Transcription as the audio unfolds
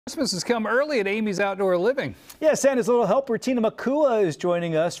Christmas has come early at Amigh's Outdoor Living. Yeah, Santa's little helper, Tina Macuha, is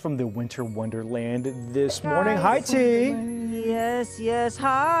joining us from the Winter Wonderland this morning. Hi, T. Yes.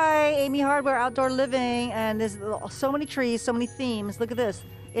 Hi, Emigh Hardware Outdoor Living. And there's so many trees, so many themes. Look at this.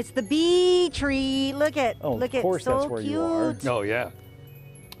 It's the bee tree. Look at, look of course, so that's where cute. you are. Oh, yeah.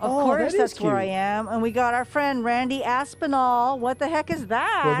 Of course, that's where I am. And we got our friend Randy Aspinall. What the heck is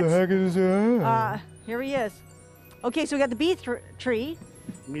that? What the heck is that? Here he is. Okay, so we got the bee tree.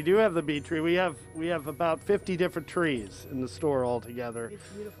 We do have the bee tree. We have about 50 different trees in the store altogether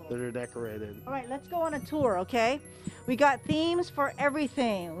that are decorated. All right, let's go on a tour, okay? We got themes for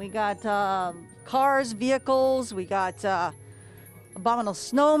everything. We got cars, vehicles. We got abominable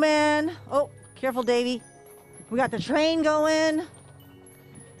snowmen. Oh, careful, Davy. We got the train going.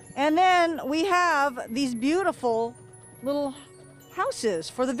 And then we have these beautiful little houses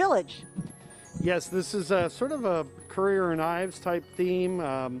for the village. Yes, this is sort of a Currier and Ives type theme.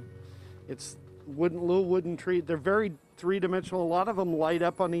 It's little wooden tree. They're very three-dimensional. A lot of them light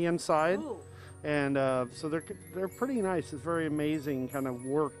up on the inside. Ooh. And so they're pretty nice. It's very amazing kind of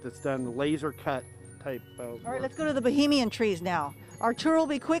work that's done, laser cut type. All right, let's go to the Bohemian trees now. Our tour will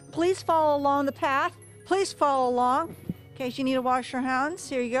be quick. Please follow along the path. Please follow along in case you need to wash your hands.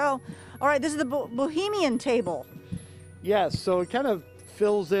 Here you go. All right, this is the Bohemian table. Yes, so it kind of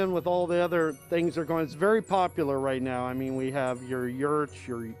fills in with all the other things that are going. It's very popular right now. I mean, we have your yurts,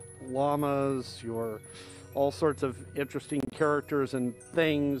 your llamas, your all sorts of interesting characters and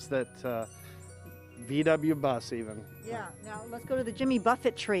things that VW bus even. Yeah, now let's go to the Jimmy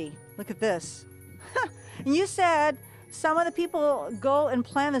Buffett tree. Look at this. And you said some of the people go and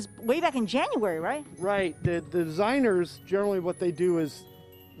plan this way back in January, right? Right. The designers, generally what they do is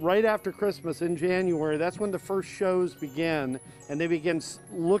right after Christmas in January, that's when the first shows begin, and they begin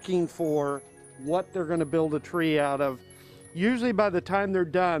looking for what they're going to build a tree out of. Usually by the time they're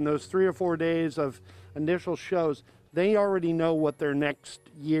done, those 3 or 4 days of initial shows, they already know what their next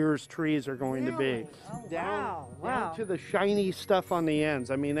year's trees are going to be. Oh, Down to the shiny stuff on the ends.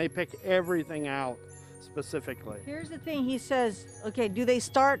 I mean, they pick everything out specifically. Here's the thing, he says, okay, do they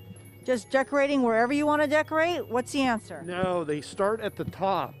start just decorating wherever you want to decorate? What's the answer? No, they start at the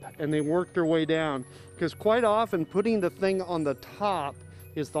top and they work their way down, because quite often putting the thing on the top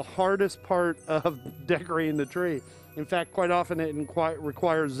is the hardest part of decorating the tree. In fact, quite often it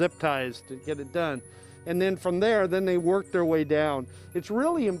requires zip ties to get it done. And then from there, then they work their way down. It's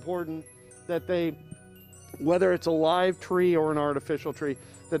really important that they, whether it's a live tree or an artificial tree,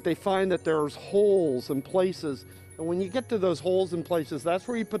 that they find that there's holes and places. And when you get to those holes and places, that's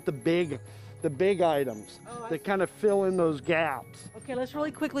where you put the big items that kind of fill in those gaps. Okay, let's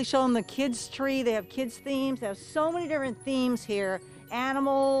really quickly show them the kids' tree. They have kids' themes. They have so many different themes here.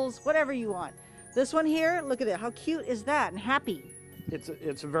 Animals, whatever you want. This one here, look at it. How cute is that? And happy.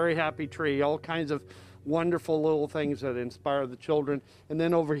 It's a very happy tree. All kinds of wonderful little things that inspire the children. And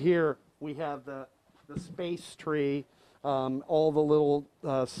then over here, we have the space tree. All the little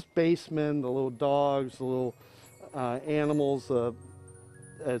spacemen, the little dogs, the little animals,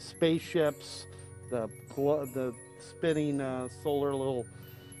 spaceships, the spinning solar little.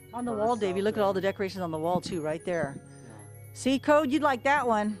 On the wall, Davey, look at all the decorations on the wall too, right there. See, Code, you'd like that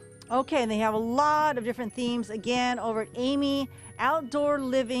one. Okay, and they have a lot of different themes, again, over at Emigh Outdoor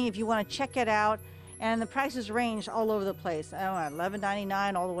Living, if you want to check it out. And the prices range all over the place. I don't know,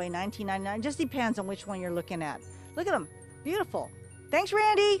 $11.99 all the way $19.99. It just depends on which one you're looking at. Look at them. Beautiful. Thanks,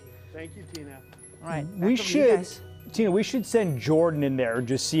 Randy. Thank you, Tina. All right. Tina, we should send Jordan in there and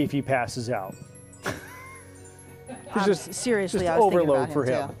just see if he passes out. Seriously, just I was thinking overload about for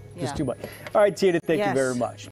him. too. Just too much. All right, Tina, thank you very much.